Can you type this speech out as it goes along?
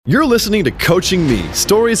You're listening to Coaching Me,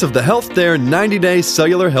 stories of the Health Dare 90-day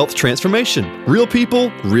cellular health transformation. Real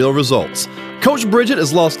people, real results. Coach Bridget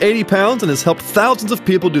has lost 80 pounds and has helped thousands of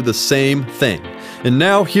people do the same thing. And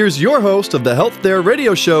now, here's your host of the Health Dare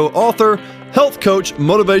radio show, author, health coach,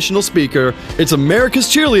 motivational speaker. It's America's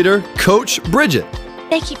cheerleader, Coach Bridget.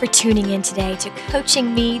 Thank you for tuning in today to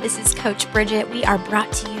Coaching Me. This is Coach Bridget. We are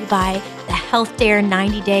brought to you by the Health Dare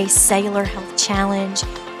 90-day cellular health challenge,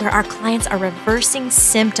 where our clients are reversing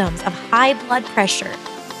symptoms of high blood pressure,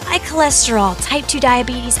 high cholesterol, type 2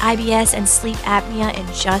 diabetes, IBS, and sleep apnea in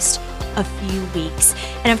just a few weeks.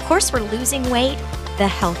 And of course, we're losing weight the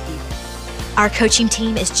healthy way. Our coaching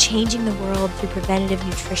team is changing the world through preventative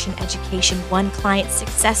nutrition education, one client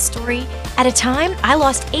success story at a time. I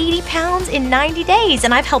lost 80 pounds in 90 days,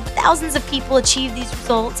 and I've helped thousands of people achieve these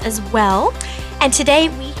results as well. And today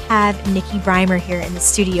we have Nikki Breimer here in the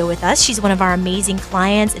studio with us. She's one of our amazing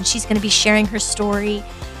clients, and she's going to be sharing her story.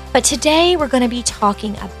 But today we're going to be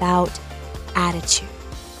talking about attitude.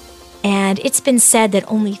 And it's been said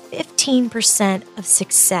that only 15% of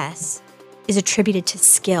success is attributed to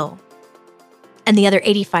skill, and the other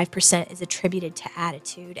 85% is attributed to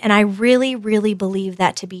attitude. And I really, really believe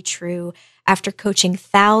that to be true after coaching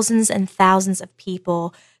thousands and thousands of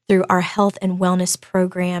people through our health and wellness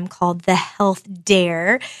program called the Health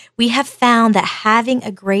Dare. We have found that having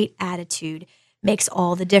a great attitude makes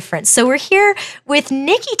all the difference. So we're here with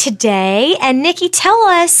Nikki today. And Nikki, tell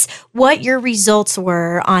us what your results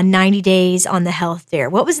were on 90 days on the Health Dare.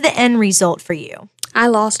 What was the end result for you? I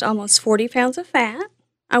lost almost 40 pounds of fat.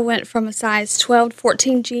 I went from a size 12 to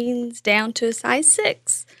 14 jeans down to a size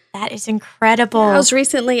 6. That is incredible. I was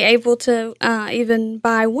recently able to even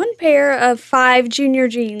buy one pair of 5 junior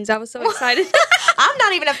jeans. I was so excited. I'm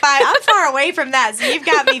not even a 5. I'm far away from that, so you've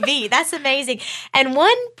got me beat. That's amazing. And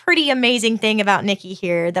one pretty amazing thing about Nikki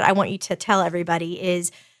here that I want you to tell everybody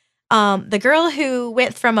is the girl who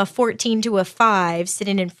went from a 14 to a 5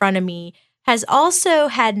 sitting in front of me has also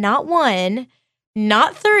had not 1,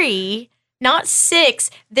 not 3, not 6.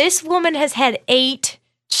 This woman has had 8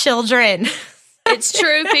 children. It's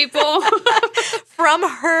true, people. From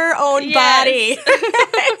her own body.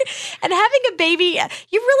 And having a baby,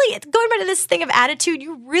 you really, going back to this thing of attitude,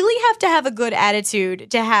 you really have to have a good attitude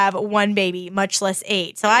to have 1 baby, much less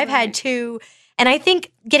 8. So I've had 2. And I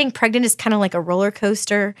think getting pregnant is kind of like a roller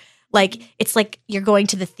coaster. Like, it's like you're going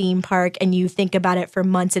to the theme park and you think about it for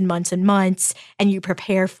months and months and months and you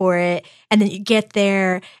prepare for it. And then you get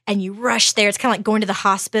there and you rush there. It's kind of like going to the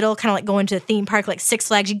hospital, kind of like going to the theme park, like Six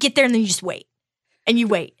Flags. You get there and then you just wait. And you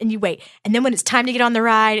wait and you wait. And then when it's time to get on the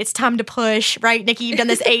ride, it's time to push, right? Nikki, you've done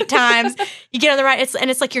this 8 times. You get on the ride,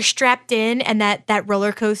 it's like you're strapped in and that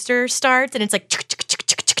roller coaster starts and it's like,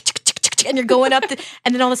 and you're going up.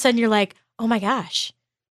 And then all of a sudden you're like, oh my gosh,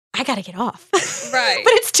 I got to get off. Right.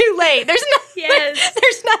 But it's too late. There's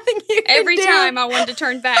nothing you can Every do. time I wanted to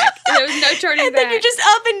turn back. There was no turning and back. then you're just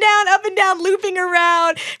up and down, looping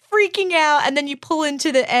around, freaking out. And then you pull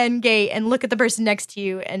into the end gate and look at the person next to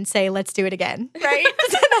you and say, let's do it again. Right?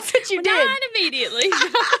 That's what you did. Not immediately.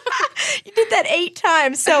 You did that 8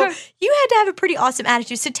 times. So you had to have a pretty awesome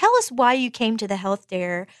attitude. So tell us why you came to the Health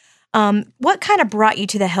Dare. What kind of brought you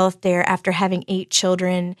to the Health Dare after having 8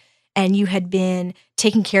 children and you had been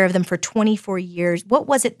taking care of them for 24 years? What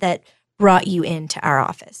was it that brought you into our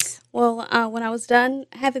office? Well, when I was done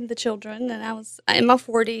having the children and I was in my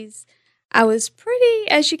 40s, I was pretty,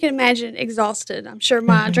 as you can imagine, exhausted. I'm sure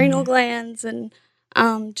my adrenal glands and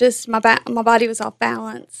just my body was off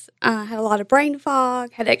balance. I had a lot of brain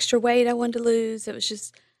fog, had extra weight I wanted to lose. It was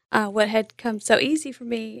just what had come so easy for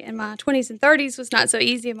me in my 20s and 30s was not so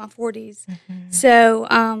easy in my 40s. So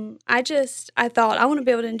I thought I want to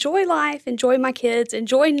be able to enjoy life, enjoy my kids,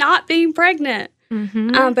 enjoy not being pregnant.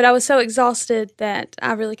 But I was so exhausted that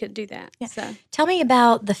I really couldn't do that. Yeah. So tell me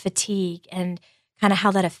about the fatigue and kind of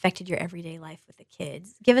how that affected your everyday life with the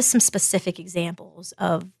kids. Give us some specific examples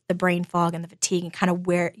of the brain fog and the fatigue and kind of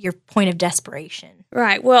where your point of desperation.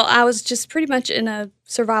 Right. Well, I was just pretty much in a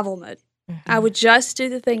survival mode. I would just do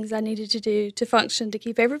the things I needed to do to function, to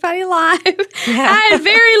keep everybody alive. I had a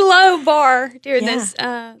very low bar during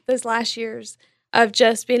those last years of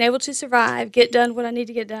just being able to survive, get done what I need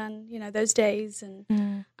to get done, those days.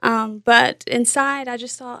 And but inside, I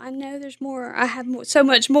just thought, I know there's more. I have so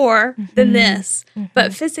much more than this.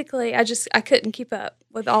 But physically, I couldn't keep up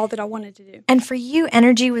with all that I wanted to do. And for you,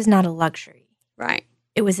 energy was not a luxury. Right.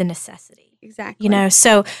 It was a necessity. Exactly.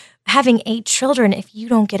 So having 8 children, if you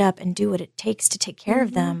don't get up and do what it takes to take care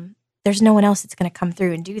of them, there's no one else that's going to come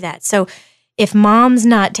through and do that. So if mom's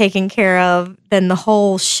not taken care of, then the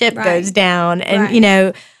whole ship goes down.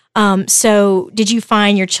 And, So did you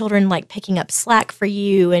find your children like picking up slack for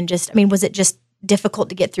you and was it just difficult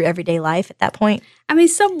to get through everyday life at that point? I mean,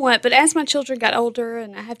 somewhat, but as my children got older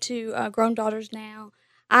and I have two grown daughters now,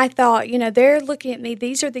 I thought, they're looking at me.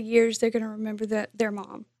 These are the years they're going to remember their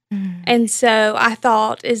mom. Mm. And so I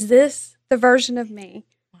thought, is this the version of me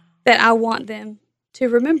that I want them to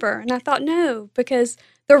remember? And I thought, no, because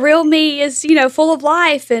the real me is, full of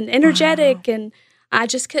life and energetic, and I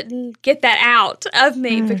just couldn't get that out of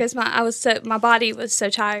me because my body was so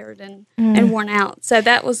tired and worn out. So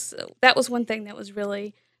that was one thing that was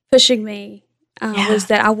really pushing me was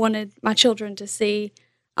that I wanted my children to see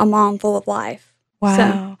a mom full of life.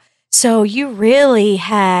 Wow. So you really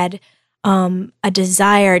had a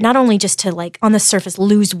desire not only just to like on the surface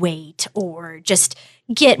lose weight or just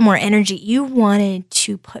get more energy. You wanted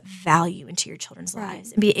to put value into your children's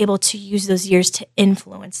lives and be able to use those years to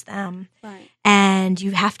influence them. Right. And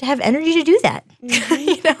you have to have energy to do that,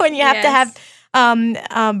 Mm-hmm. and you have to have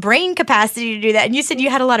brain capacity to do that. And you said you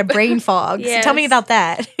had a lot of brain fog. Yes. So tell me about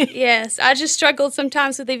that. Yes. I just struggled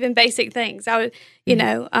sometimes with even basic things. I would,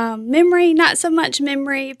 memory, not so much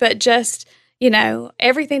memory, but just,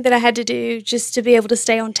 everything that I had to do just to be able to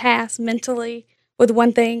stay on task mentally with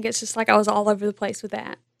one thing. It's just like I was all over the place with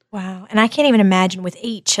that. Wow. And I can't even imagine with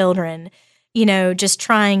 8 children, just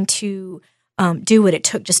trying to do what it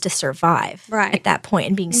took just to survive at that point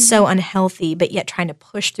and being so unhealthy, but yet trying to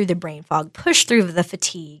push through the brain fog, push through the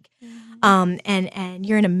fatigue. And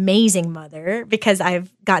you're an amazing mother because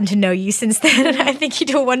I've gotten to know you since then, and I think you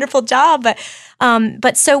do a wonderful job.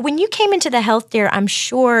 But so when you came into the Health Dare, I'm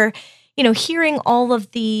sure, hearing all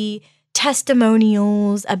of the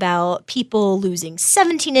testimonials about people losing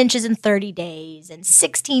 17 inches in 30 days and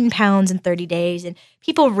 16 pounds in 30 days and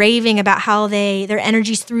people raving about how their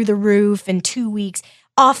energy's through the roof in 2 weeks,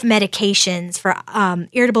 off medications for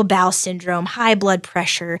irritable bowel syndrome, high blood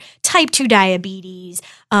pressure, type 2 diabetes,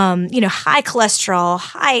 high cholesterol,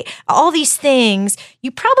 all these things,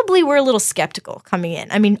 you probably were a little skeptical coming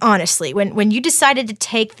in. I mean, honestly, when you decided to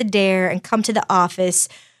take the dare and come to the office,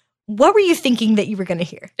 what were you thinking that you were going to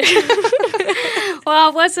hear?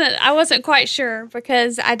 Well, I wasn't quite sure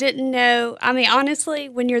because I didn't know. I mean, honestly,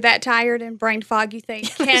 when you're that tired and brain fog, you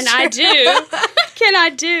think, can I do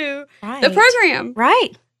the program?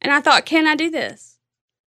 Right. And I thought, can I do this?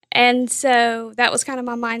 And so that was kind of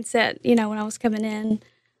my mindset, when I was coming in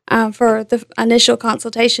for the initial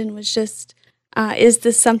consultation was just, is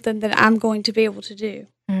this something that I'm going to be able to do?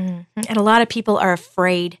 Mm-hmm. And a lot of people are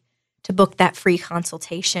afraid to book that free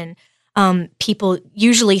consultation. People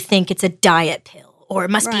usually think it's a diet pill or it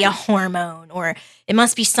must be a hormone or it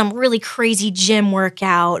must be some really crazy gym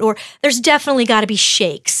workout or there's definitely got to be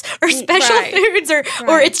shakes or special foods or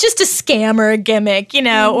it's just a scam or a gimmick,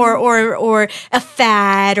 or a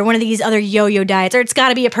fad or one of these other yo-yo diets or it's got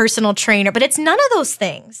to be a personal trainer. But it's none of those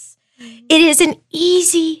things. It is an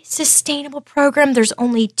easy, sustainable program. There's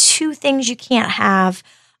only 2 things you can't have.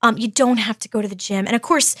 You don't have to go to the gym. And of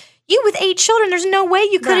course, you with 8 children, there's no way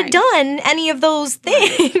you could have done any of those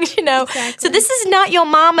things, Exactly. So this is not your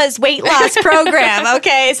mama's weight loss program,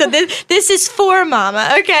 okay? So this is for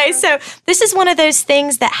mama, okay? So this is one of those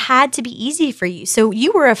things that had to be easy for you. So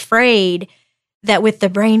you were afraid that with the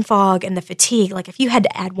brain fog and the fatigue, like if you had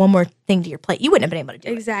to add one more thing to your plate, you wouldn't have been able to do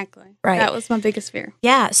it. Exactly. Right. That was my biggest fear.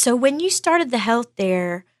 Yeah. So when you started the Health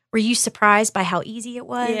Dare, were you surprised by how easy it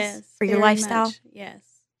was for your lifestyle? Much. Yes.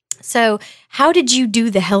 So how did you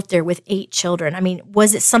do the Health Dare with 8 children? I mean,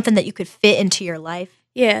 was it something that you could fit into your life?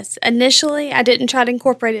 Yes. Initially, I didn't try to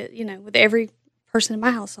incorporate it, with every person in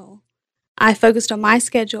my household. I focused on my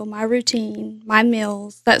schedule, my routine, my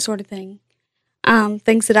meals, that sort of thing.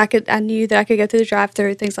 Things that I knew that I could go through the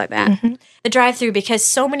drive-through, things like that. Mm-hmm. The drive-through, because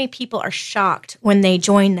so many people are shocked when they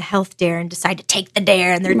join the Health Dare and decide to take the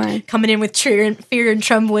dare, and they're coming in with fear and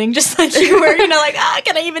trembling, just like you were, like,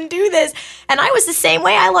 can I even do this? And I was the same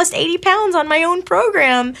way. I lost 80 pounds on my own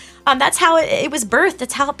program. That's how it was birthed.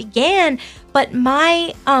 That's how it began. But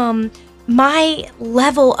my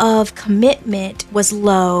level of commitment was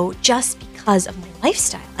low just because of my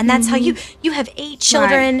lifestyle. And that's how you have 8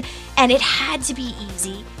 children and it had to be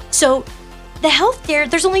easy. So the Health Dare,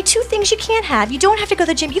 there's only 2 things you can't have. You don't have to go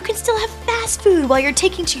to the gym. You can still have fast food while you're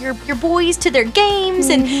taking to your boys to their games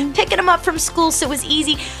and picking them up from school, so it was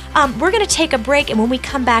easy. We're going to take a break, and when we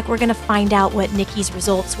come back, we're going to find out what Nikki's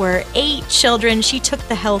results were. 8 children. She took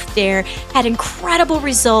the Health Dare, had incredible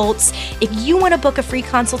results. If you want to book a free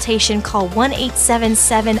consultation, call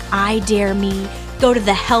 1-877-I-DARE-ME. Go to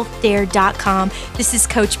thehealthdare.com. This is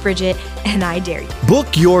Coach Bridget, and I dare you.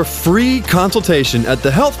 Book your free consultation at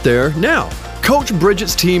the Health Dare now. Coach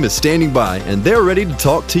Bridget's team is standing by, and they're ready to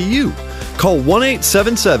talk to you. Call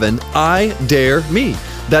 1-877-I-DARE-ME.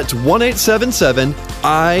 That's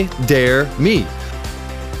 1-877-I-DARE-ME.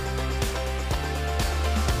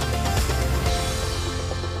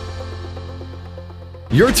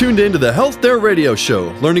 You're tuned in to the Health Dare Radio Show,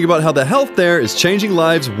 learning about how the Health Dare is changing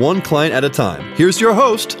lives one client at a time. Here's your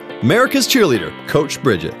host, America's cheerleader, Coach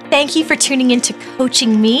Bridget. Thank you for tuning in to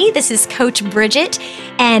Coaching Me. This is Coach Bridget,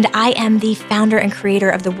 and I am the founder and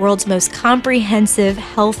creator of the world's most comprehensive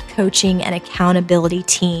health coaching and accountability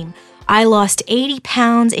team. I lost 80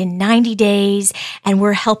 pounds in 90 days, and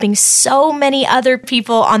we're helping so many other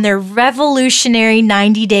people on their revolutionary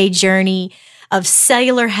 90-day journey of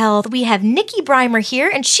cellular health. We have Nikki Breimer here,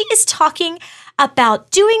 and she is talking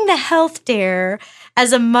about doing the Health Dare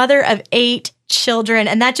as a mother of 8 children.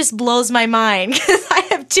 And that just blows my mind because I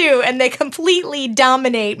have 2 and they completely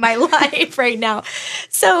dominate my life right now.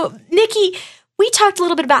 So, Nikki, we talked a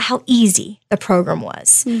little bit about how easy the program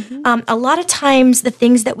was. A lot of times the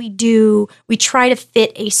things that we do, we try to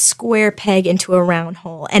fit a square peg into a round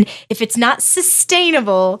hole. And if it's not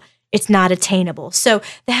sustainable, it's not attainable. So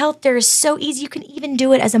the Health Dare is so easy. You can even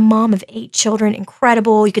do it as a mom of 8 children.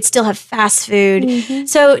 Incredible. You could still have fast food.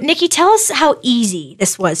 So, Nikki, tell us how easy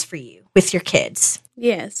this was for you with your kids.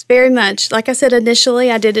 Yes, very much. Like I said,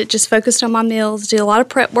 initially, I did it just focused on my meals, do a lot of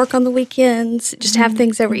prep work on the weekends, just have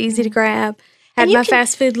things that were easy to grab. Had my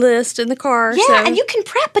fast food list in the car. Yeah, and you can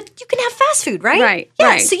prep, but you can have fast food, right? Right, yeah,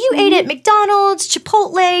 right. So you ate at McDonald's,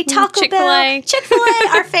 Chipotle, Taco Chick-fil-A. Bell. Chick-fil-A,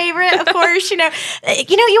 our favorite, of course. You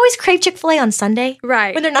always crave Chick-fil-A on Sunday.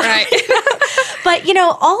 Right. When they're not. Right. But,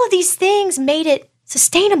 all of these things made it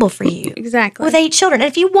sustainable for you. Exactly. With 8 children. And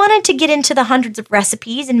if you wanted to get into the hundreds of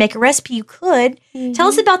recipes and make a recipe, you could. Tell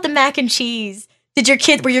us about the mac and cheese.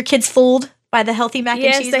 Were your kids fooled by the healthy mac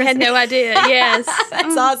and cheese? Yes, they had no idea. Yes.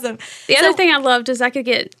 That's awesome. The other thing I loved is I could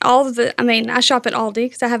get all of I shop at Aldi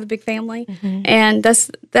because I have a big family. And that's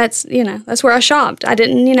where I shopped. I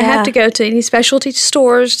didn't, have to go to any specialty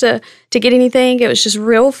stores to get anything. It was just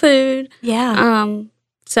real food. Yeah.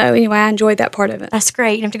 So anyway, I enjoyed that part of it. That's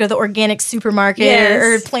great. You don't have to go to the organic supermarket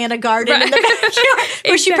or plant a garden in the backyard. Of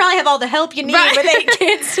course, you probably have all the help you need with 8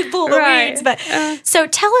 kids to pull the weeds. But so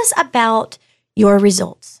tell us about your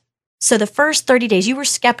results. So the first 30 days, you were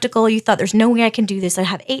skeptical. You thought, there's no way I can do this. I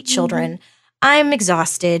have 8 children. I'm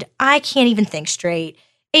exhausted. I can't even think straight.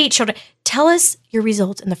 8 children. Tell us your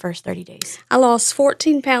results in the first 30 days. I lost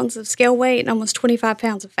 14 pounds of scale weight and almost 25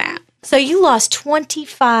 pounds of fat. So you lost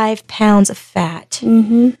 25 pounds of fat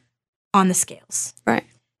on the scales. Right.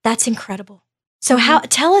 That's incredible. So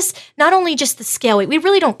tell us not only just the scale weight. We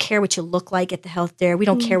really don't care what you look like at the Health Dare. We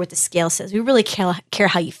don't care what the scale says. We really care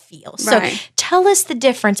how you feel. So tell us the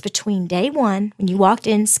difference between day 1, when you walked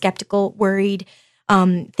in skeptical, worried,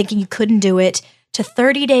 thinking you couldn't do it, to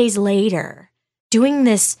 30 days later, doing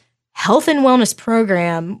this health and wellness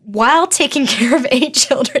program while taking care of 8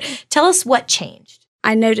 children. Tell us what changed.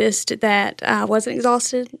 I noticed that I wasn't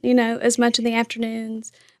exhausted, as much in the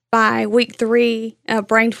afternoons. By week 3,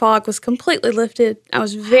 brain fog was completely lifted. I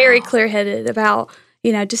was very clear-headed about,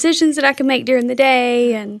 decisions that I could make during the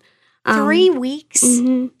day. And 3 weeks?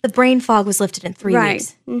 The brain fog was lifted in 3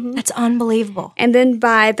 weeks. That's unbelievable. And then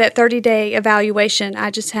by that 30-day evaluation, I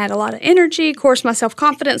just had a lot of energy. Of course, my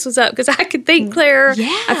self-confidence was up because I could think clearer. Yeah.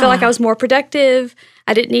 I felt like I was more productive.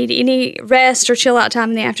 I didn't need any rest or chill out time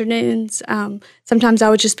in the afternoons. Sometimes I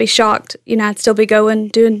would just be shocked. I'd still be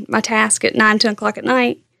doing my task at 9, 10 o'clock at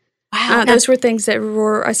night. Wow. Those were things that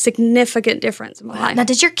were a significant difference in my life. Now,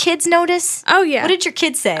 did your kids notice? Oh, yeah. What did your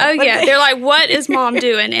kids say? Oh, yeah. They're like, what is Mom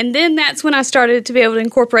doing? And then that's when I started to be able to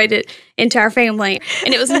incorporate it into our family.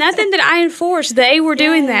 And it was nothing that I enforced. They were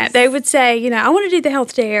doing that. They would say, I want to do the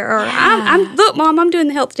Health Dare. Or, look, Mom, I'm doing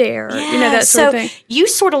the Health Dare. Or, that sort of thing. So you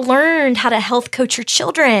sort of learned how to health coach your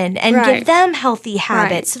children and give them healthy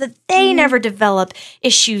habits so that they never develop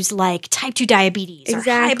issues like type 2 diabetes or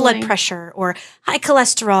high blood pressure or high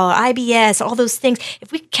cholesterol, IBS, all those things.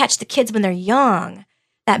 If we catch the kids when they're young,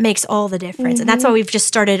 that makes all the difference. And that's why we've just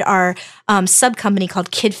started our sub-company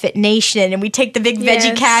called Kid Fit Nation. And we take the big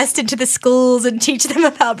veggie cast into the schools and teach them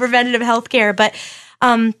about preventative health care. But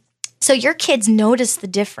so your kids notice the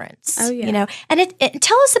difference, and it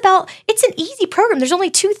tell us about, it's an easy program. There's only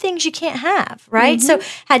 2 things you can't have, right? So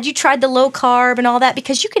had you tried the low carb and all that?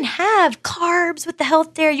 Because you can have carbs with the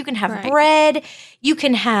Health Dare. You can have bread. You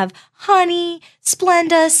can have honey,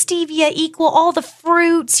 Splenda, stevia, Equal, all the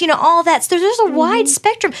fruits, all that. So there's a wide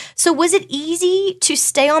spectrum. So was it easy to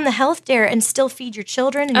stay on the Health Dare and still feed your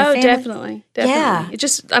children and your family? Definitely. Yeah. It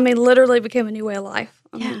just, literally became a new way of life.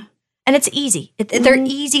 Yeah. And it's easy. They're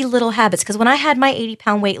easy little habits. Because when I had my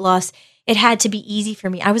 80-pound weight loss, It had to be easy for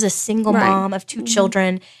me. I was a single mom of 2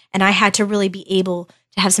 children, and I had to really be able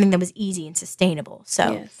to have something that was easy and sustainable.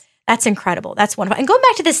 So that's incredible. That's wonderful. And going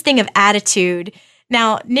back to this thing of attitude,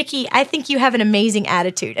 now, Nikki, I think you have an amazing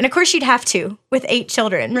attitude. And of course you'd have to with 8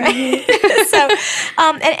 children, right? So,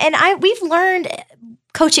 we've learned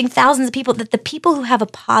coaching thousands of people that the people who have a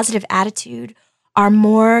positive attitude are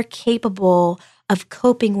more capable of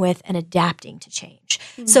coping with and adapting to change.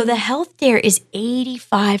 So the Health Dare is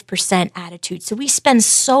 85% attitude. So we spend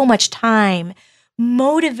so much time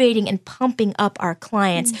motivating and pumping up our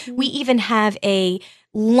clients. We even have a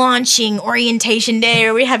launching orientation day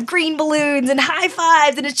where we have green balloons and high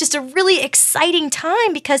fives, and it's just a really exciting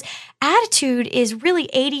time because attitude is really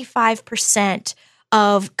 85%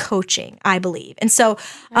 of coaching, I believe. And so,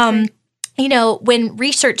 when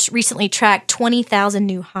research recently tracked 20,000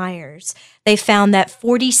 new hires, they found that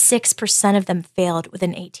 46% of them failed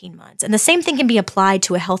within 18 months. And the same thing can be applied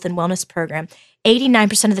to a health and wellness program.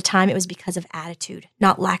 89% of the time it was because of attitude,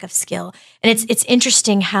 not lack of skill. And it's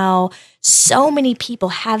interesting how so many people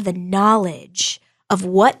have the knowledge of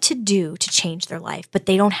what to do to change their life, but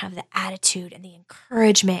they don't have the attitude and the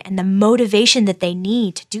encouragement and the motivation that they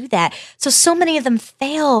need to do that. So many of them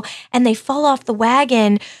fail and they fall off the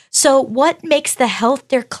wagon. So what makes the Health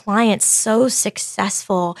Dare clients so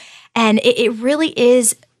successful? And it really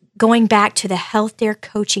is going back to the Health Dare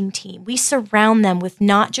coaching team. We surround them with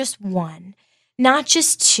not just one, not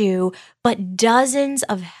just 2, but dozens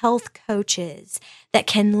of health coaches that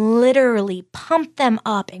can literally pump them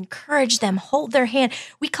up, encourage them, hold their hand.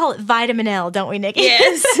 We call it vitamin L, don't we, Nikki?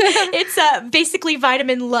 Yes. It's basically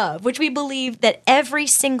vitamin love, which we believe that every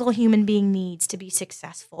single human being needs to be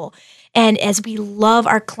successful. And as we love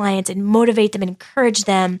our clients and motivate them and encourage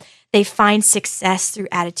them, they find success through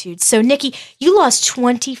attitude. So, Nikki, you lost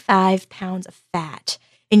 25 pounds of fat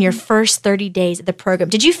in your first 30 days of the program.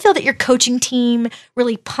 Did you feel that your coaching team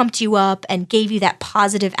really pumped you up and gave you that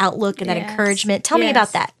positive outlook and that encouragement? Tell me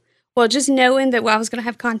about that. Well, just knowing that I was going to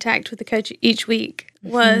have contact with the coach each week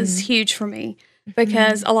was huge for me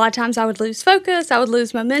because a lot of times I would lose focus, I would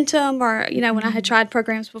lose momentum, or, when I had tried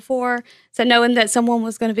programs before. So knowing that someone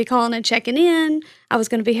was going to be calling and checking in, I was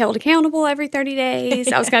going to be held accountable every 30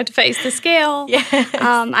 days. I was going to have to face the scale.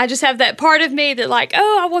 I just have that part of me that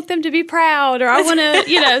I want them to be proud, or I want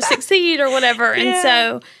to, succeed or whatever. And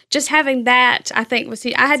so just having that, I think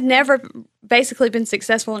I had never basically been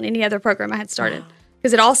successful in any other program I had started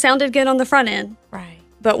because it all sounded good on the front end. Right.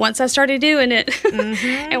 But once I started doing it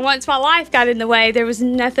and once my life got in the way, there was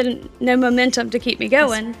no momentum to keep me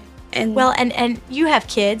going. And you have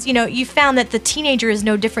kids, you found that the teenager is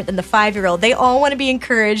no different than the 5-year-old. They all want to be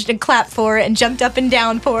encouraged and clapped for and jumped up and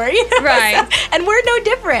down for it. Right. And we're no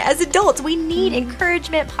different. As adults, we need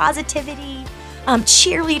encouragement, positivity,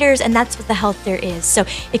 cheerleaders, and that's what the Health Dare is. So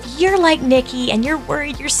if you're like Nikki and you're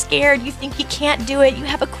worried, you're scared, you think you can't do it, you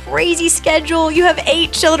have a crazy schedule, you have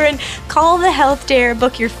 8 children, call the Health Dare,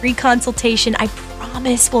 book your free consultation. I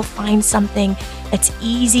promise we'll find something that's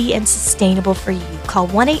easy and sustainable for you. Call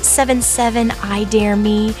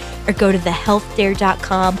 1-877-I-DARE-ME or go to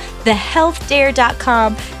thehealthdare.com.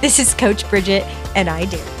 Thehealthdare.com. This is Coach Bridget, and I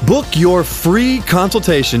dare. Book your free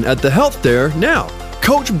consultation at the Health Dare now.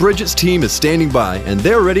 Coach Bridget's team is standing by, and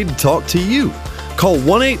they're ready to talk to you. Call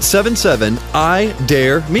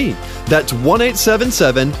 1-877-I-DARE-ME. That's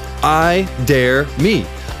 1-877-I-DARE-ME.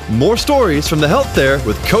 More stories from the Health Dare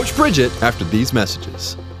with Coach Bridget after these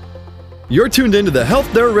messages. You're tuned into the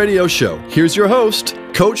Health Dare Radio Show. Here's your host,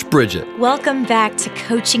 Coach Bridget. Welcome back to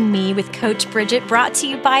Coaching Me with Coach Bridget, brought to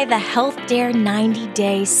you by the Health Dare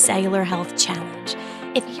 90-Day Cellular Health Challenge.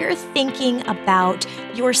 If you're thinking about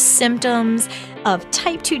your symptoms of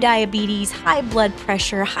type 2 diabetes, high blood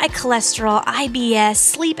pressure, high cholesterol, IBS,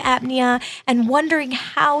 sleep apnea, and wondering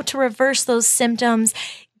how to reverse those symptoms,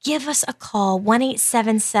 give us a call,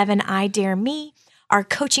 1-877-I-DARE-ME. Our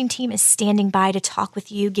coaching team is standing by to talk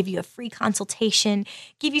with you, give you a free consultation,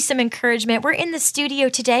 give you some encouragement. We're in the studio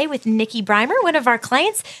today with Nikki Breimer, one of our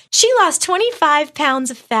clients. She lost 25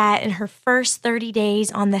 pounds of fat in her first 30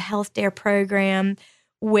 days on the Health Dare program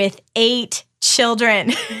with 8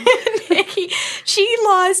 children. Nikki, she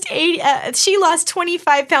lost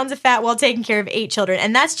 25 pounds of fat while taking care of 8 children,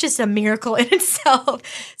 and that's just a miracle in itself.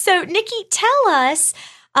 So, Nikki, tell us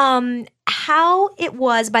how it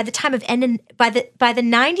was by the time of ending by the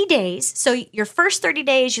 90 days. So your first 30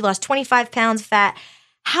 days, you lost 25 pounds of fat.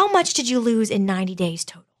 How much did you lose in 90 days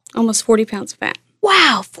total? Almost 40 pounds of fat.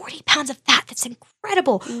 Wow, 40 pounds of fat. That's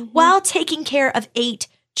incredible. While taking care of 8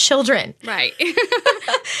 children. Right. We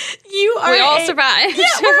all survived. Yeah,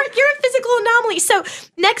 you're a physical anomaly. So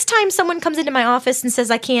next time someone comes into my office and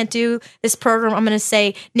says, I can't do this program, I'm going to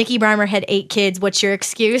say, Nikki Breimer had 8 kids. What's your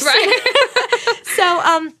excuse? Right.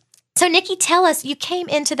 So Nikki, tell us, you came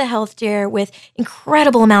into the Health Dare with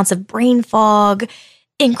incredible amounts of brain fog,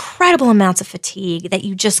 incredible amounts of fatigue that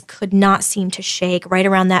you just could not seem to shake right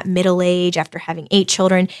around that middle age after having 8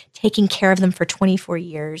 children, taking care of them for 24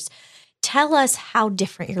 years. Tell us how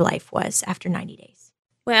different your life was after 90 days.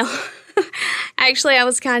 Well, actually, I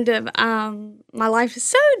was kind of, my life is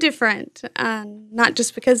so different, not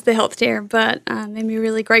just because of the Health Dare, but made me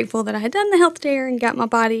really grateful that I had done the Health Dare and got my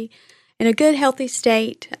body in a good, healthy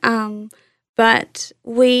state. But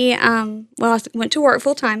I went to work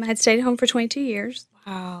full time. I had stayed at home for 22 years.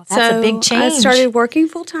 Wow, that's a big change. I started working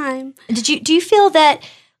full time. Do you feel that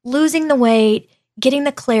losing the weight, getting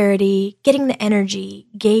the clarity, getting the energy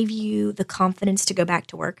gave you the confidence to go back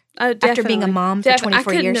to work after being a mom for 24 years? I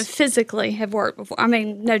couldn't years? physically have worked before. I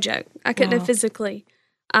mean, no joke. I couldn't have physically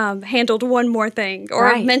handled one more thing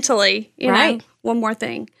or mentally, you know, one more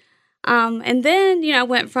thing. And then, I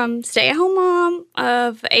went from stay-at-home mom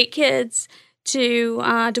of 8 kids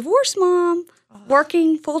to divorced mom,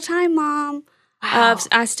 working full-time mom. Wow.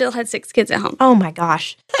 I still had 6 kids at home. Oh, my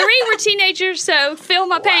gosh. 3 were teenagers, so feel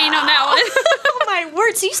my pain on that one. Oh, my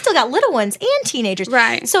word. So you still got little ones and teenagers.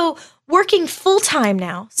 Right. So working full-time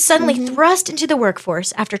now, suddenly thrust into the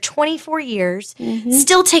workforce after 24 years,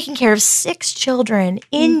 still taking care of 6 children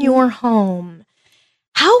in your home.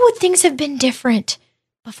 How would things have been different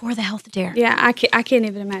before the Health Dare? Yeah, I can't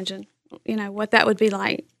even imagine, what that would be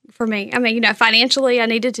like for me. I mean, financially, I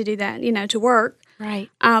needed to do that, to work. Right.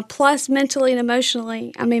 Plus mentally and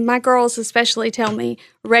emotionally. I mean, my girls especially tell me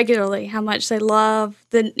regularly how much they love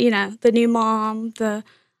the new mom, the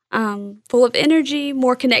full of energy,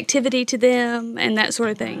 more connectivity to them, and that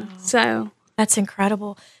sort of thing. Wow. So that's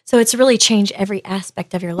incredible. So it's really changed every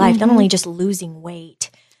aspect of your life, not only just losing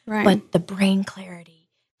weight, but the brain clarity,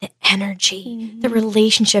 the energy, the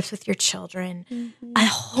relationships with your children, a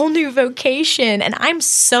whole new vocation. And I'm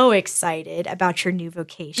so excited about your new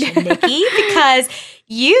vocation, Nikki, because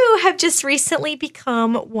you have just recently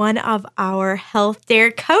become one of our Health Dare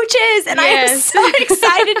coaches. And I am so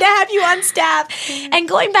excited to have you on staff. And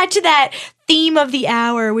going back to that theme of the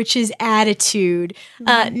hour, which is attitude,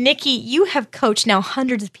 Nikki, you have coached now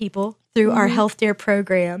hundreds of people through our Health Dare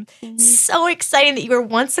program. So exciting that you were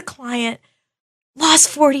once a client, lost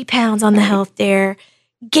 40 pounds on the Health Dare,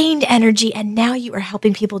 gained energy, and now you are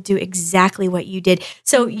helping people do exactly what you did.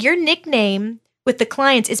 So your nickname with the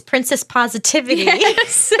clients is Princess Positivity.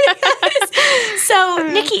 Yes. So,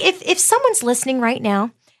 Nikki, if someone's listening right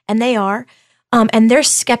now, and they are, and they're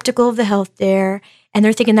skeptical of the Health Dare, and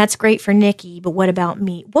they're thinking that's great for Nikki, but what about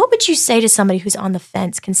me? What would you say to somebody who's on the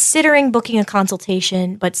fence, considering booking a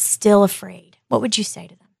consultation, but still afraid? What would you say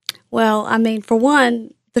to them? Well, I mean, for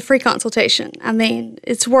one, the free consultation. I mean,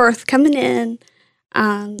 it's worth coming in,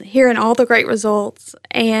 hearing all the great results.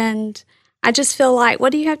 And I just feel like,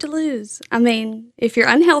 what do you have to lose? I mean, if you're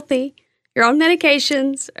unhealthy, you're on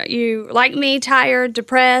medications, you, like me, tired,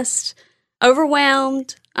 depressed,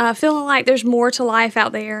 overwhelmed, feeling like there's more to life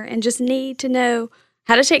out there and just need to know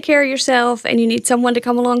how to take care of yourself, and you need someone to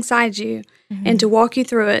come alongside you and to walk you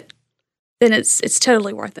through it, then it's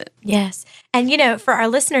totally worth it. Yes. And, for our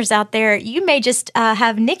listeners out there, you may just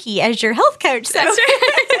have Nikki as your health coach. So That's right.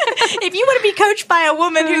 if you want to be coached by a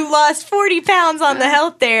woman who lost 40 pounds on the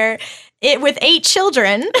Health Dare with 8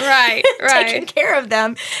 children, taking care of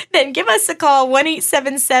them, then give us a call,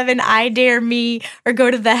 1-877-I-DARE-ME, or go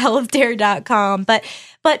to thehealthdare.com. But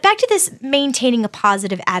back to this maintaining a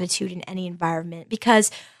positive attitude in any environment,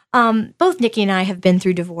 because both Nikki and I have been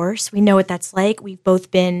through divorce. We know what that's like. We've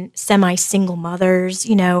both been semi-single mothers.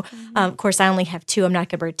 Of course, I only have 2. I'm not going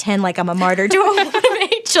to pretend like I'm a martyr to a woman of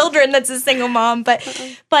 8 children that's a single mom. But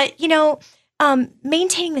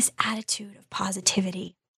maintaining this attitude of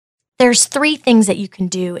positivity. There's 3 things that you can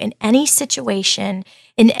do in any situation,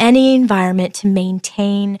 in any environment, to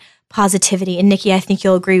maintain positivity. And Nikki, I think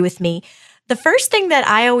you'll agree with me. The first thing that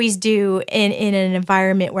I always do in an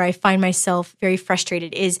environment where I find myself very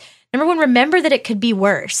frustrated is, number 1, remember that it could be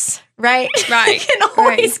worse, right? Right. It can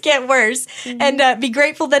always get worse, and be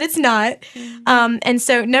grateful that it's not. And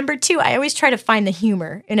so number 2, I always try to find the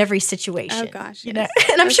humor in every situation. Oh, gosh. And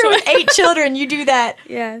I'm sure with 8 children, you do that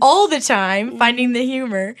all the time, finding the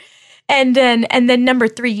humor. And then number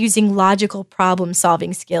 3, using logical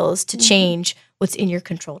problem-solving skills to change what's in your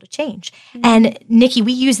control to change. And Nikki,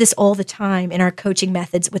 we use this all the time in our coaching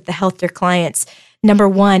methods with the Health Dare clients. Number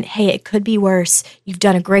one, hey, it could be worse. You've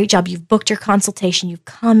done a great job. You've booked your consultation. You've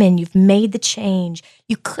come in. You've made the change.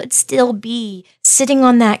 You could still be sitting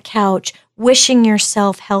on that couch wishing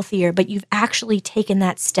yourself healthier, but you've actually taken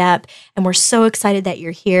that step. And we're so excited that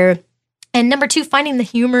you're here. And number two, finding the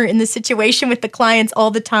humor in the situation with the clients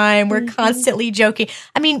all the time. We're constantly joking.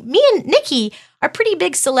 I mean, me and Nikki are pretty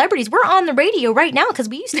big celebrities. We're on the radio right now because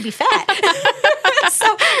we used to be fat. So,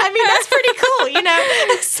 I mean, that's pretty cool, you know?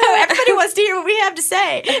 So everybody wants to hear what we have to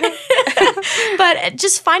say. But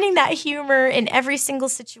just finding that humor in every single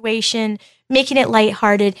situation, making it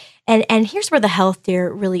lighthearted. And here's where the Health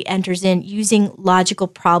Dare really enters in, using logical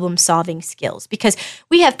problem-solving skills. Because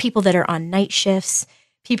we have people that are on night shifts,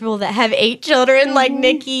 people that have 8 children like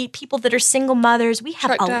Nikki, people that are single mothers. We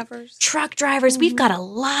have truck drivers. We've got a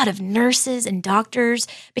lot of nurses and doctors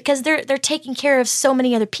because they're taking care of so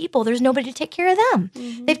many other people. There's nobody to take care of them.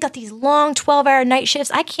 They've got these long 12-hour night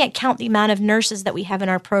shifts. I can't count the amount of nurses that we have in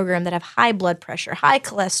our program that have high blood pressure, high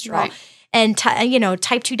cholesterol, and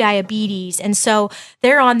type 2 diabetes. And so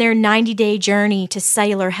they're on their 90-day journey to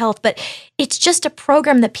cellular health. But it's just a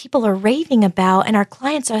program that people are raving about, and our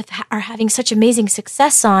clients are having such amazing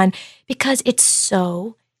success on because it's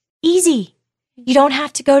so easy. You don't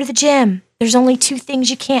have to go to the gym. There's only 2 things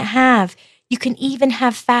you can't have. You can even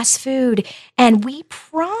have fast food. And we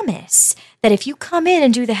promise that if you come in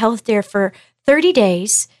and do the Health Dare for 30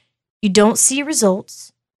 days, you don't see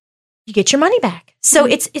results, you get your money back. So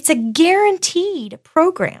it's a guaranteed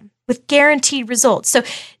program with guaranteed results. So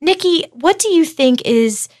Nikki, what do you think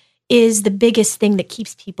is the biggest thing that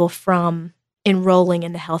keeps people from enrolling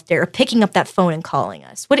in the Health Dare or picking up that phone and calling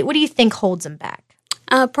us? What do you think holds them back?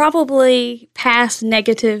 Probably past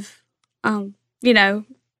negative,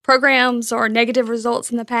 programs or negative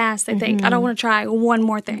results in the past. They think, I don't want to try one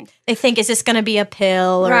more thing. They think, is this going to be a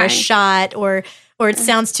pill or a shot or it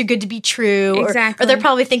sounds too good to be true. Exactly. Or they're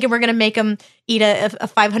probably thinking we're going to make them eat a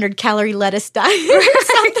 500-calorie lettuce diet or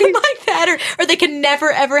something like that. Or they can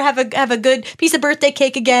never, ever have a good piece of birthday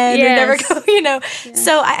cake again. Or never go, Yeah.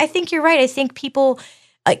 So I think you're right. I think people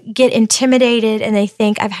get intimidated and they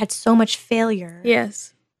think, I've had so much failure.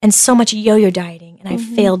 Yes. And so much yo-yo dieting. And I've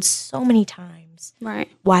failed so many times. Right.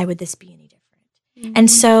 Why would this be any different?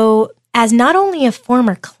 And so as not only a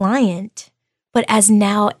former client, but as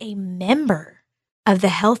now a member of the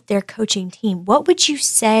Health Dare coaching team, what would you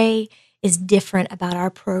say is different about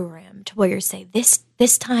our program to where you say, this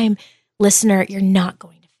time, listener, you're not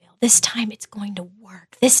going to fail. This time it's going to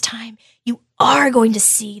work. This time you are going to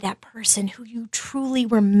see that person who you truly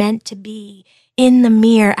were meant to be in the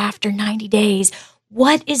mirror after 90 days.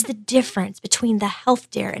 What is the difference between the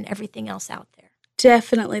Health Dare and everything else out there?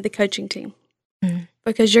 Definitely the coaching team.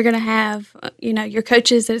 Because you're going to have, your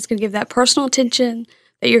coaches that it's going to give that personal attention,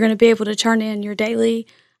 that you're going to be able to turn in your daily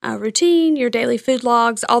routine, your daily food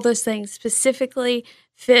logs, all those things specifically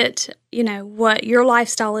fit, what your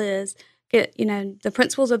lifestyle is, get, the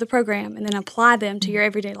principles of the program, and then apply them to your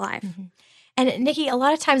everyday life. And Nikki, a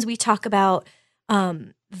lot of times we talk about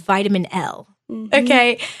vitamin L,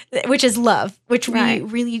 okay, which is love, which we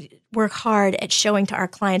really work hard at showing to our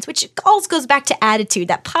clients, which all goes back to attitude,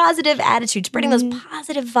 that positive attitude, spreading those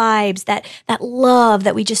positive vibes, that love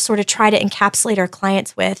that we just sort of try to encapsulate our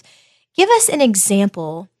clients with. Give us an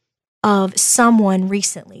example of someone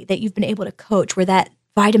recently that you've been able to coach where that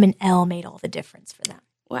vitamin L made all the difference for them.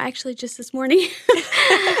 Well, actually, just this morning,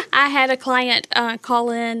 I had a client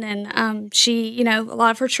call in, and she, a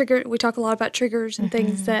lot of her we talk a lot about triggers and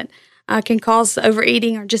things that can cause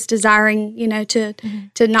overeating or just desiring,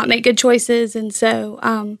 to not make good choices. And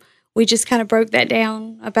so we just kind of broke that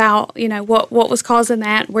down about, what was causing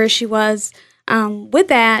that, where she was with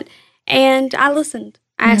that. And I listened.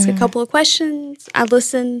 I asked a couple of questions. I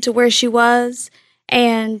listened to where she was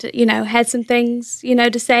and, had some things,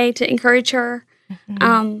 to say to encourage her.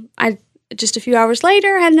 I just a few hours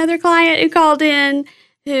later had another client who called in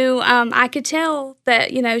who I could tell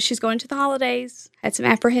that, she's going to the holidays, had some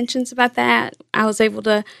apprehensions about that. I was able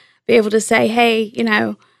to say, hey,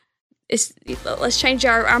 let's change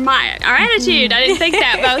our attitude. I didn't think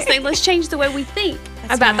that, but I was saying, let's change the way we think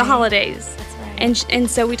about the holidays. That's right. And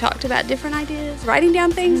so we talked about different ideas, writing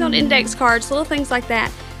down things on index cards, little things like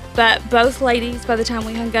that. But both ladies, by the time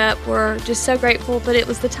we hung up, were just so grateful that it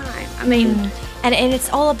was the time. I mean... And it's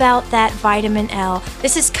all about that vitamin L.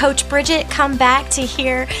 This is Coach Bridget. Come back to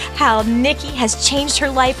hear how Nikki has changed her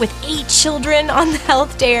life with 8 children on the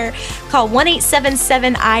Health Dare. Call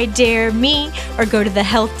 1-877-I-DARE-ME or go to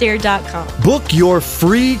thehealthdare.com. Book your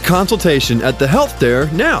free consultation at the Health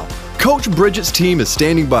Dare now. Coach Bridget's team is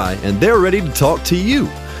standing by and they're ready to talk to you.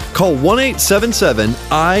 Call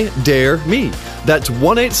 1-877-I-DARE-ME. That's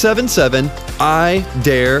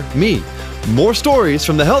 1-877-I-DARE-ME. More stories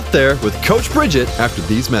from the Health Dare with Coach Bridget after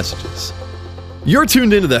these messages. You're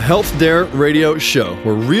tuned into the Health Dare radio show,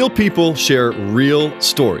 where real people share real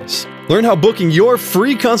stories. Learn how booking your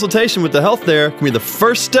free consultation with the Health Dare can be the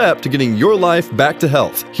first step to getting your life back to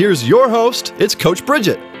health. Here's your host, it's Coach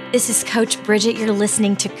Bridget. This is Coach Bridget. You're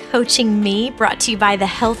listening to Coaching Me, brought to you by the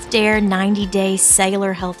Health Dare 90-Day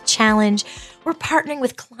Cellular Health Challenge. We're partnering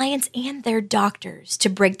with clients and their doctors to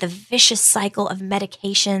break the vicious cycle of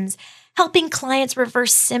medications, helping clients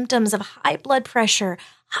reverse symptoms of high blood pressure,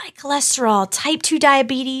 high cholesterol, type 2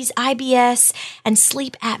 diabetes, IBS, and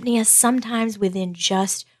sleep apnea, sometimes within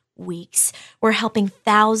just weeks. We're helping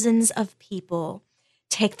thousands of people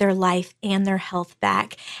take their life and their health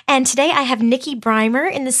back. And today I have Nikki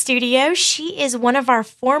Breimer in the studio. She is one of our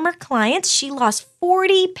former clients. She lost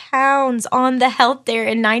 40 pounds on the Health Dare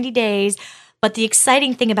in 90 days. But the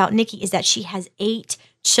exciting thing about Nikki is that she has 8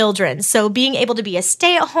 children. So being able to be a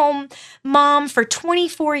stay-at-home mom for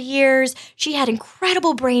 24 years, she had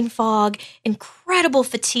incredible brain fog, incredible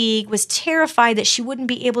fatigue, was terrified that she wouldn't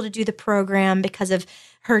be able to do the program because of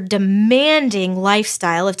her demanding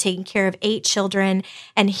lifestyle of taking care of 8 children.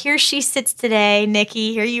 And here she sits today.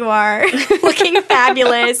 Nikki, here you are, looking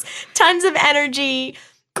fabulous, tons of energy,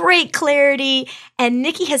 great clarity. And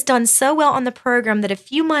Nikki has done so well on the program that a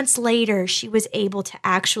few months later, she was able to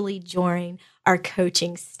actually join our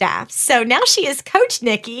coaching staff. So now she is Coach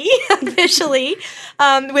Nikki, officially,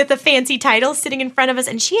 with a fancy title sitting in front of us.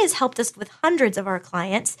 And she has helped us with hundreds of our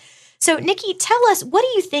clients. So Nikki, tell us, what do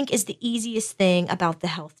you think is the easiest thing about the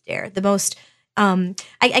Health Dare? The most, I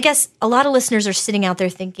guess a lot of listeners are sitting out there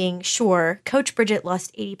thinking, sure, Coach Bridget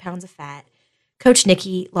lost 80 pounds of fat. Coach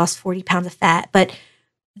Nikki lost 40 pounds of fat, but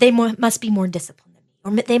they must be more disciplined than me,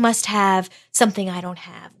 or they must have something I don't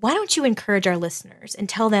have. Why don't you encourage our listeners and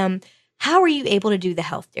tell them, how are you able to do the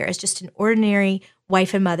Health Dare as just an ordinary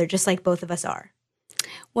wife and mother, just like both of us are?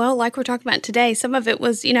 Well, like we're talking about today, some of it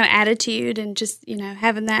was, attitude and just,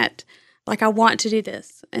 having that, like, I want to do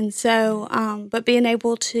this. And so, but being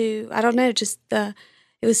able to, I don't know, it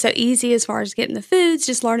was so easy as far as getting the foods,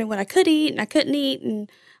 just learning what I could eat and I couldn't eat, and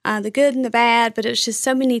the good and the bad, but it was just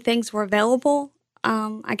so many things were available.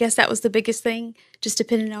 I guess that was the biggest thing, just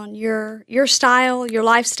depending on your style, your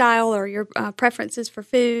lifestyle, or your preferences for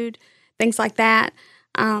food, things like that.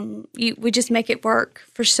 We just make it work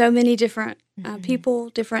for so many different people,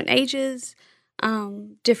 different ages,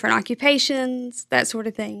 different occupations, that sort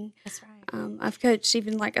of thing. That's right. I've coached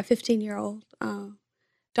even like a 15-year-old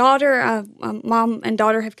daughter. Mom and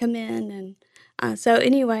daughter have come in, and so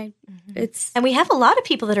anyway, and we have a lot of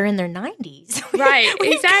people that are in their 90s. Right,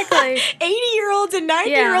 exactly. 80-year-olds and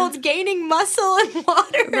 90-year-olds gaining muscle and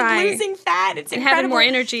water and losing fat. It's incredible. Having more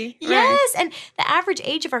energy. Yes, and the average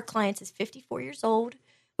age of our clients is 54 years old,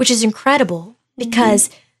 which is incredible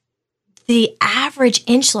because the average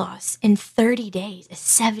inch loss in 30 days is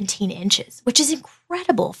 17 inches, which is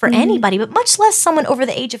incredible for anybody, but much less someone over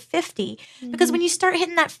the age of 50. Because when you start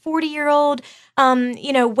hitting that 40-year-old,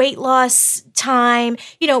 weight loss time,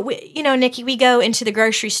 Nikki, we go into the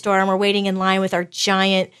grocery store and we're waiting in line with our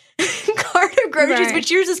giant cart of groceries, which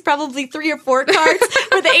yours is probably 3 or 4 carts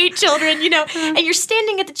with 8 children, and you're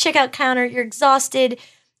standing at the checkout counter, you're exhausted,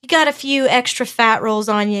 you got a few extra fat rolls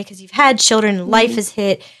on you because you've had children and life has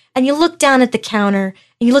hit. And you look down at the counter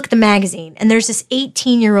and you look at the magazine, and there's this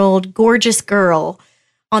 18-year-old gorgeous girl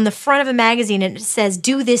on the front of a magazine, and it says,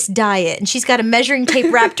 "Do this diet." And she's got a measuring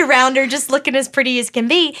tape wrapped around her, just looking as pretty as can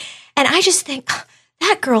be. And I just think,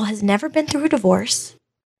 that girl has never been through a divorce.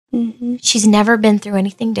 She's never been through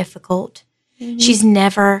anything difficult. She's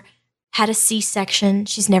never had a C-section.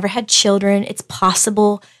 She's never had children. It's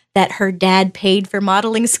possible that her dad paid for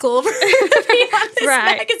modeling school for this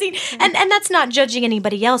magazine. And that's not judging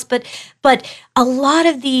anybody else, but a lot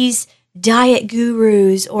of these diet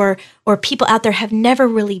gurus or people out there have never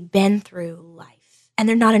really been through life, and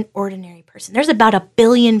they're not an ordinary person. There's about 1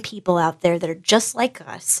 billion people out there that are just like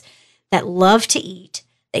us, that love to eat,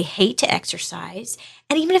 they hate to exercise,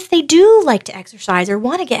 and even if they do like to exercise or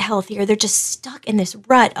want to get healthier, they're just stuck in this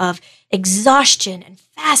rut of exhaustion and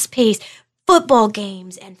fast-paced football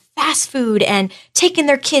games and fast food and taking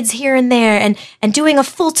their kids here and there and doing a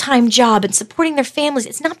full-time job and supporting their families.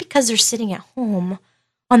 It's not because they're sitting at home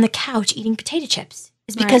on the couch eating potato chips.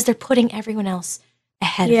 It's because they're putting everyone else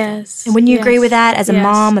ahead of them. And when you agree with that as a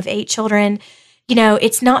mom of 8 children, we're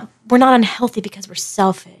not unhealthy because we're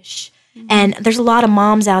selfish. And there's a lot of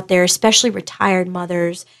moms out there, especially retired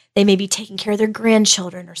mothers, They may be taking care of their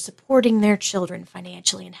grandchildren or supporting their children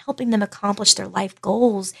financially and helping them accomplish their life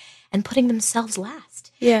goals and putting themselves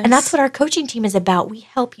last. Yes. And that's what our coaching team is about. We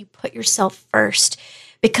help you put yourself first,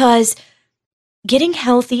 because getting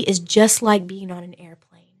healthy is just like being on an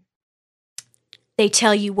airplane. They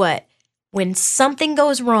tell you what, when something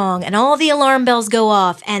goes wrong and all the alarm bells go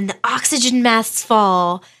off and the oxygen masks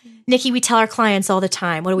fall, Nikki, we tell our clients all the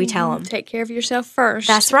time. What do we tell them? Take care of yourself first.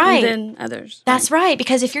 That's right. And then others. That's right.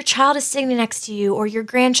 Because if your child is sitting next to you or your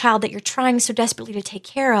grandchild that you're trying so desperately to take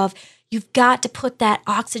care of, you've got to put that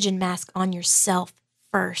oxygen mask on yourself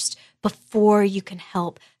first before you can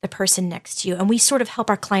help the person next to you. And we sort of help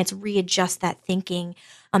our clients readjust that thinking.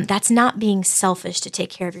 That's not being selfish to take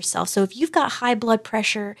care of yourself. So if you've got high blood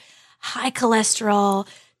pressure, high cholesterol,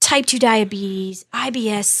 type 2 diabetes,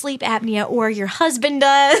 IBS, sleep apnea, or your husband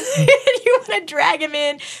does, and you want to drag him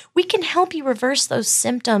in, we can help you reverse those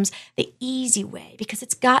symptoms the easy way, because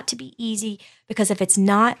it's got to be easy, because if it's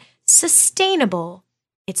not sustainable,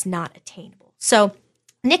 it's not attainable. So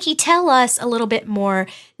Nikki, tell us a little bit more.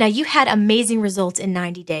 Now, you had amazing results in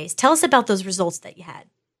 90 days. Tell us about those results that you had.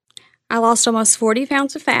 I lost almost 40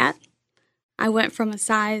 pounds of fat. I went from a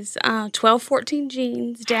size 12, 14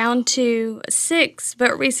 jeans down to 6,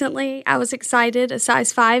 but recently I was excited, a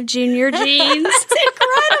size 5 junior jeans. That's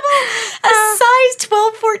incredible. A size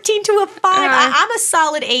 12, 14 to a 5. I'm a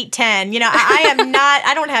solid 8, 10. You know,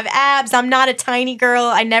 I don't have abs. I'm not a tiny girl.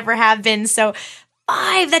 I never have been. So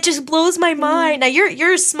 5, that just blows my mind. Now,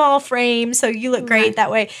 you're a small frame, so you look great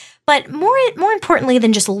that way. But more importantly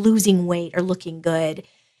than just losing weight or looking good,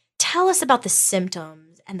 tell us about the symptoms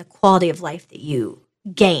and the quality of life that you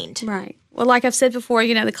gained. Right. Well, like I've said before,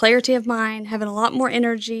 the clarity of mind, having a lot more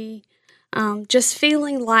energy, just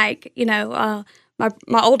feeling like, my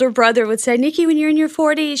older brother would say, Nikki, when you're in your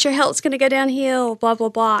 40s, your health's going to go downhill, blah, blah,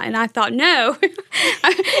 blah. And I thought, no,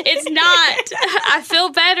 it's not. I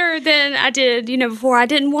feel better than I did, before. I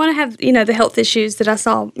didn't want to have, the health issues that I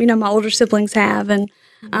saw, my older siblings have, and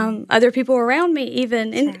other people around me,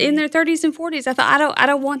 even in their 30s and 40s. I thought, I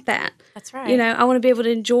don't want that. That's right. I want to be able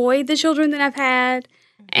to enjoy the children that I've had,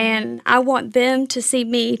 and I want them to see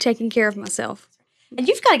me taking care of myself. And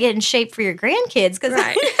you've got to get in shape for your grandkids, because you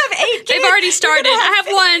have 8 kids. They've already started. I have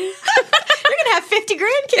one. You're going to have 50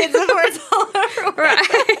 grandkids before it's all over.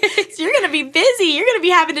 Right. So you're going to be busy. You're going to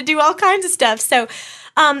be having to do all kinds of stuff. So,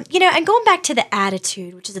 and going back to the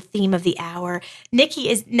attitude, which is a theme of the hour, Nikki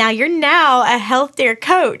you're now a Health Dare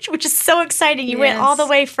coach, which is so exciting. You went all the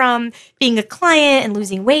way from being a client and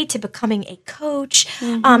losing weight to becoming a coach.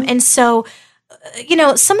 And so,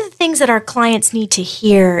 some of the things that our clients need to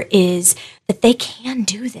hear is that they can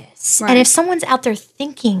do this. Right. And if someone's out there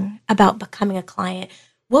thinking about becoming a client,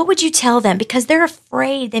 what would you tell them? Because they're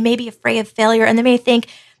afraid. They may be afraid of failure, and they may think,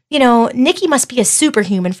 Nikki must be a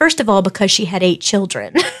superhuman, first of all, because she had 8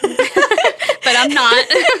 children. But I'm not.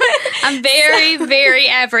 I'm very, very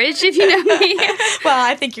average, if you know me. Well,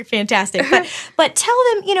 I think you're fantastic. But tell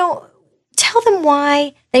them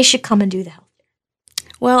why they should come and do the Health Dare.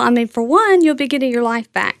 Well, for one, you'll be getting your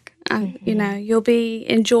life back. You'll be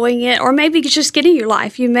enjoying it, or maybe just getting your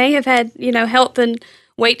life. You may have had, health and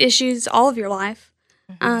weight issues all of your life.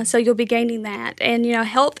 So you'll be gaining that. And,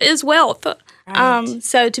 health is wealth. Right.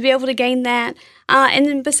 So to be able to gain that. And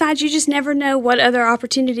then besides, you just never know what other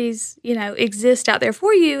opportunities, exist out there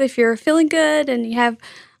for you. If you're feeling good and you have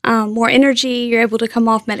more energy, you're able to come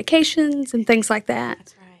off medications and things like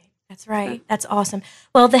that. That's right. So. That's awesome.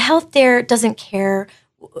 Well, the Health Dare doesn't care.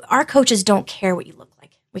 Our coaches don't care what you look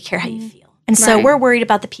like. We care how you feel. And so we're worried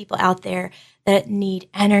about the people out there that need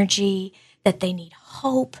energy, that they need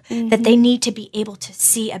hope, that they need to be able to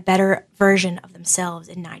see a better version of themselves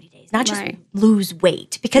in 90 days, not just lose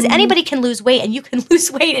weight. Because anybody can lose weight, and you can lose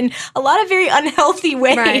weight in a lot of very unhealthy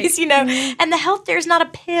ways, And the Health Dare is not a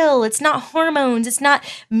pill. It's not hormones. It's not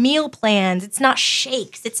meal plans. It's not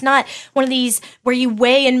shakes. It's not one of these where you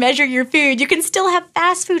weigh and measure your food. You can still have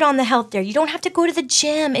fast food on the Health Dare. You don't have to go to the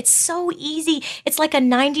gym. It's so easy. It's like a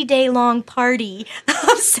 90-day long party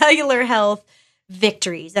of cellular health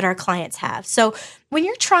victories that our clients have. So when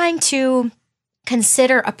you're trying to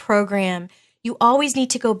consider a program, you always need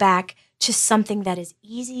to go back to something that is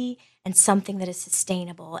easy and something that is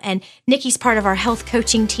sustainable. And Nikki's part of our health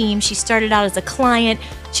coaching team. She started out as a client.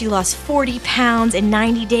 She lost 40 pounds in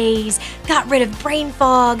 90 days, got rid of brain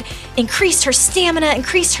fog, increased her stamina,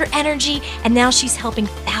 increased her energy, and now she's helping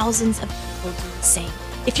thousands of people do the same.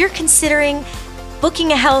 If you're considering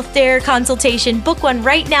booking a Health Dare consultation, book one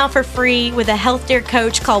right now for free with a Health Dare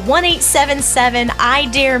coach. Call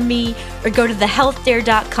 1-877-I-DARE-ME or go to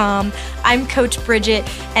thehealthdare.com. I'm Coach Bridget,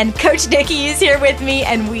 and Coach Nikki is here with me,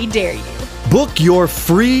 and we dare you. Book your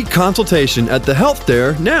free consultation at the Health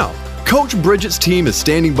Dare now. Coach Bridget's team is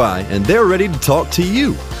standing by and they're ready to talk to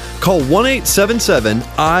you. Call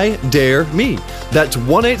 1-877-I-DARE-ME. That's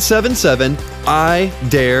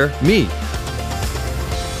 1-877-I-DARE-ME.